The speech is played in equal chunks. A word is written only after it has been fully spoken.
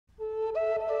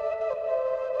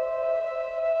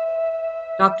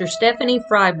Dr. Stephanie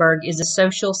Fryberg is a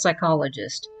social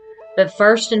psychologist, but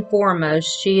first and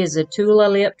foremost, she is a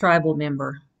Tulalip tribal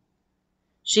member.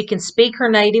 She can speak her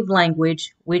native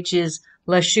language, which is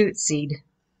Lushootseed.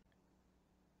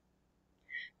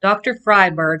 Dr.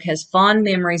 Fryberg has fond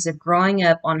memories of growing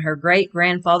up on her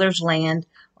great-grandfather's land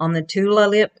on the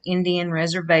Tulalip Indian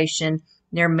Reservation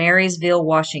near Marysville,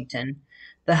 Washington.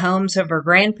 The homes of her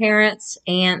grandparents,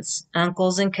 aunts,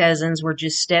 uncles, and cousins were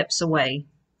just steps away.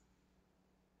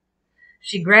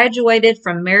 She graduated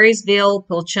from Marysville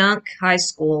Pilchunk High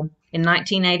School in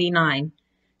 1989.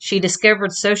 She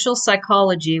discovered social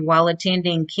psychology while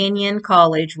attending Kenyon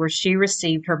College, where she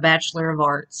received her Bachelor of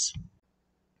Arts.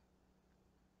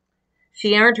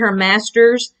 She earned her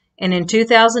master's and in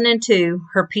 2002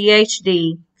 her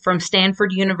PhD from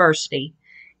Stanford University.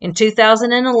 In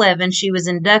 2011, she was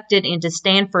inducted into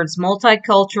Stanford's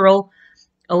Multicultural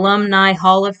Alumni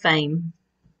Hall of Fame.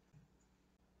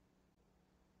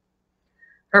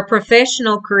 Her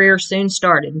professional career soon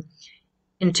started.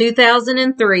 In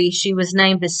 2003, she was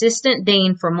named Assistant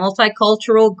Dean for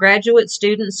Multicultural Graduate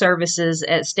Student Services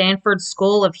at Stanford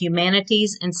School of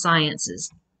Humanities and Sciences.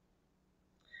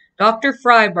 Dr.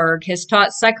 Fryberg has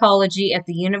taught psychology at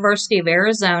the University of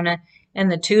Arizona and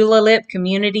the Tulalip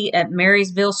community at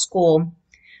Marysville School.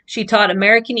 She taught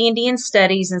American Indian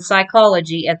Studies and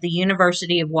Psychology at the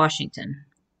University of Washington.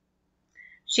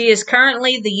 She is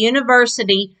currently the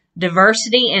University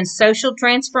Diversity and Social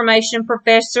Transformation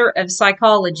Professor of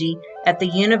Psychology at the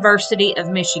University of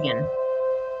Michigan.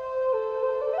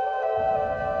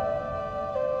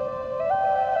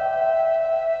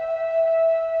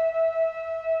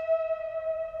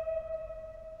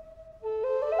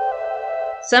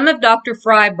 Some of Dr.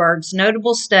 Fryberg's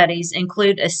notable studies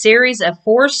include a series of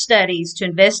 4 studies to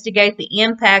investigate the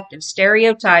impact of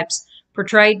stereotypes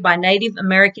portrayed by Native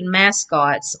American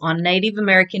mascots on Native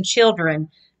American children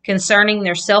concerning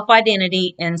their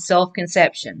self-identity and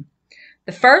self-conception.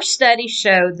 The first study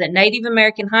showed that Native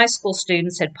American high school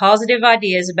students had positive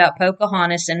ideas about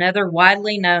Pocahontas and other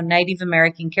widely known Native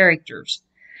American characters.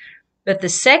 But the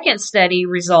second study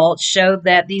results showed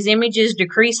that these images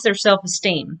decreased their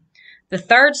self-esteem. The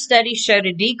third study showed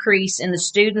a decrease in the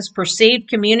students' perceived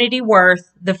community worth.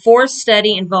 The fourth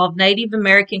study involved Native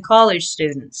American college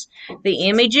students. The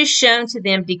images shown to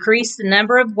them decreased the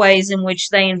number of ways in which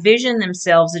they envision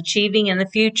themselves achieving in the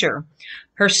future.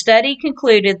 Her study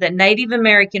concluded that Native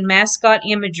American mascot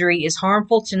imagery is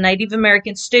harmful to Native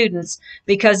American students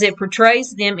because it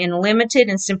portrays them in limited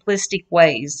and simplistic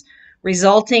ways,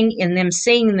 resulting in them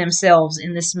seeing themselves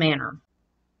in this manner.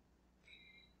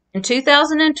 In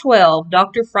 2012,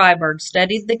 Dr. Fryberg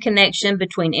studied the connection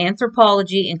between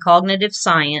anthropology and cognitive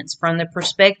science from the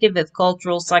perspective of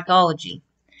cultural psychology.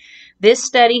 This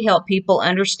study helped people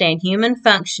understand human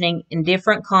functioning in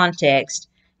different contexts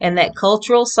and that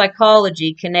cultural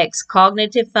psychology connects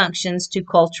cognitive functions to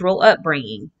cultural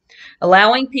upbringing,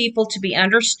 allowing people to be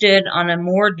understood on a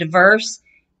more diverse,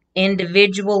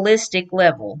 individualistic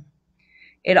level.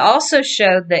 It also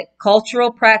showed that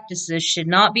cultural practices should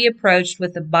not be approached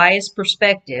with a biased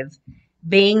perspective,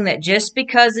 being that just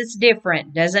because it's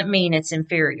different doesn't mean it's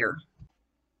inferior.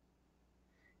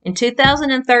 In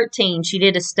 2013, she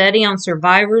did a study on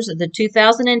survivors of the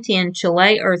 2010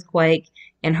 Chile earthquake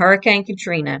and Hurricane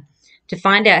Katrina to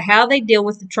find out how they deal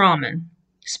with the trauma,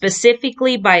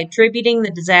 specifically by attributing the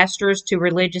disasters to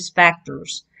religious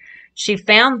factors. She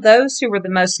found those who were the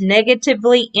most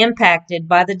negatively impacted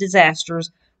by the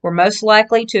disasters were most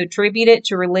likely to attribute it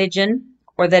to religion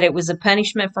or that it was a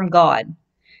punishment from God.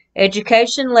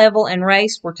 Education level and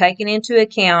race were taken into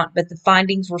account, but the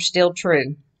findings were still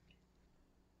true.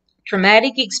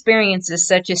 Traumatic experiences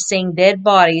such as seeing dead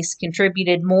bodies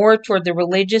contributed more toward the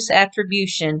religious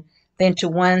attribution than to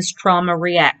one's trauma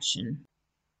reaction.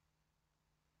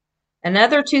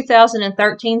 Another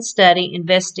 2013 study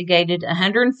investigated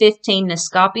 115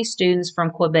 Naskapi students from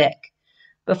Quebec.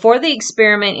 Before the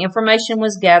experiment, information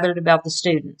was gathered about the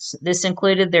students. This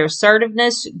included their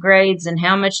assertiveness, grades, and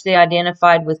how much they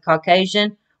identified with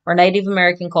Caucasian or Native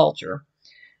American culture.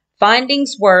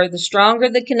 Findings were the stronger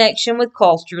the connection with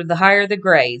culture, the higher the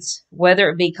grades, whether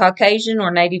it be Caucasian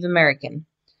or Native American.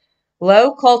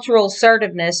 Low cultural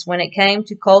assertiveness when it came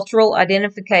to cultural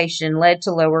identification led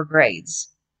to lower grades.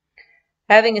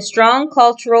 Having a strong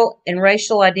cultural and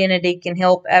racial identity can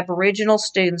help Aboriginal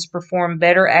students perform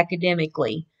better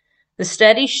academically. The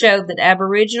study showed that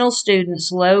Aboriginal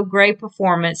students' low grade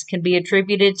performance can be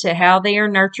attributed to how they are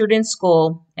nurtured in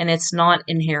school, and it's not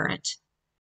inherent.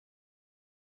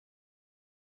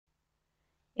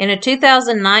 In a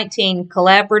 2019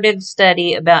 collaborative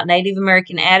study about Native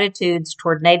American attitudes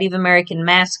toward Native American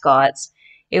mascots,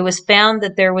 it was found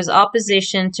that there was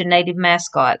opposition to Native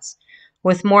mascots,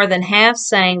 with more than half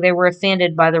saying they were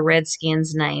offended by the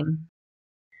Redskins name.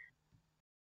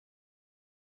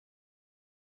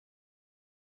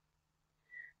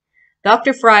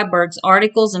 Dr. Fryberg's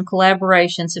articles and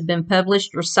collaborations have been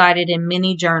published or cited in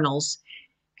many journals.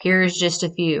 Here's just a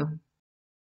few.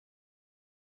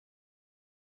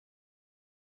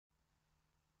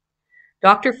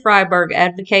 Dr. Fryberg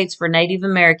advocates for Native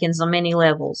Americans on many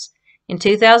levels. In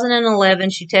 2011,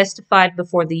 she testified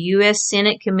before the U.S.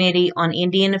 Senate Committee on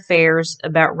Indian Affairs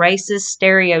about racist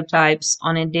stereotypes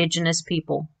on indigenous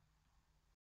people.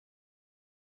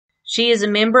 She is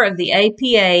a member of the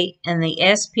APA and the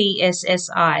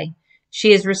SPSSI.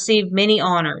 She has received many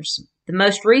honors, the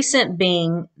most recent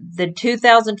being the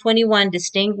 2021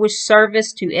 Distinguished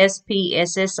Service to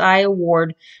SPSSI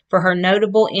Award for her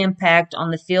notable impact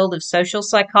on the field of social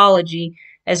psychology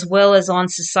as well as on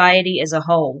society as a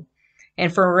whole,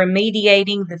 and for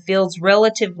remediating the field's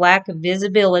relative lack of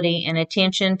visibility and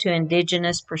attention to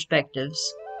indigenous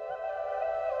perspectives.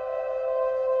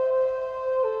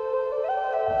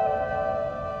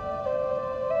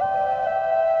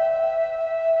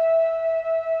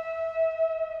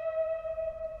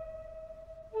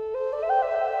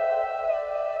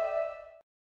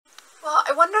 Well,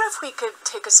 I wonder if we could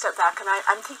take a step back, and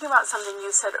I'm thinking about something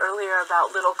you said earlier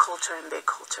about little culture and big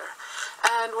culture.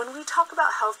 And when we talk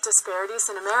about health disparities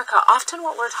in America, often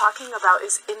what we're talking about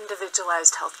is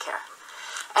individualized healthcare.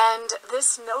 And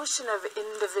this notion of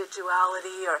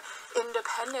individuality or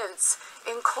independence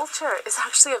in culture is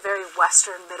actually a very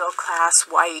Western, middle-class,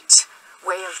 white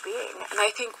way of being. And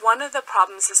I think one of the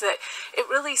problems is that it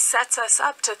really sets us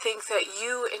up to think that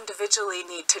you individually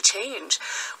need to change,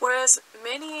 whereas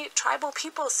many tribal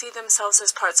people see themselves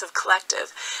as parts of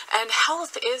collective. And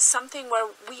health is something where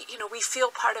we feel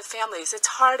part of families.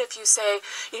 It's hard if you say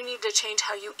you need to change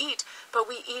how you eat, but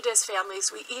we eat as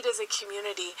families, we eat as a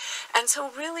community. And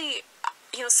so really,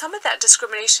 some of that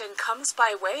discrimination comes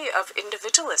by way of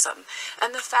individualism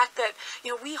and the fact that,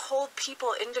 we hold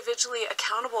people individually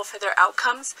accountable for their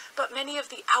outcomes, but many of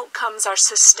the outcomes are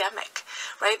systemic,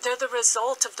 right? They're the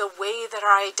result of the way that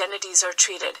our identities are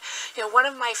treated. One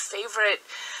of my favorite,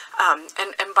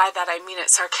 and by that I mean it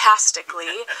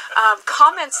sarcastically,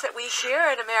 comments that we hear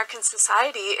in American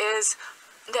society is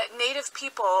that Native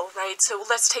people, right, so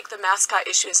let's take the mascot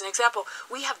issue as an example,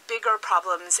 we have bigger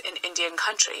problems in Indian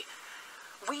country.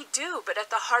 We do, but at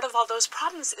the heart of all those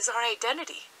problems is our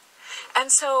identity.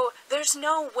 And so there's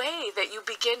no way that you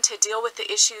begin to deal with the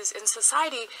issues in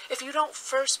society if you don't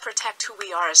first protect who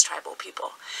we are as tribal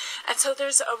people. And so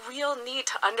there's a real need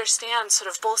to understand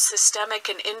sort of both systemic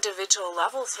and individual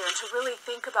levels here and to really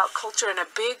think about culture in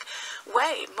a big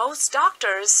way. Most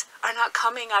doctors are not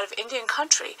coming out of Indian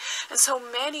country. And so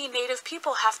many Native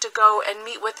people have to go and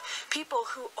meet with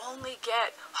people who only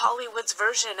get Hollywood's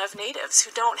version of Natives,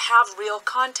 who don't have real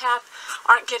contact,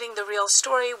 aren't getting the real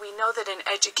story. We know that in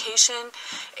education,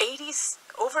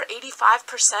 over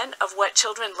 85% of what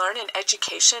children learn in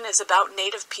education is about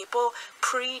Native people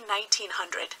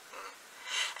pre-1900.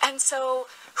 And so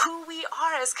who we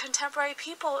are as contemporary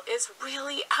people is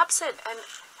really absent. And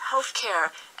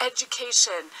healthcare,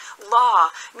 education, law,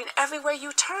 everywhere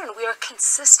you turn, we are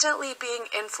consistently being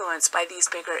influenced by these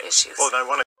bigger issues. Well, and I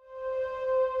want to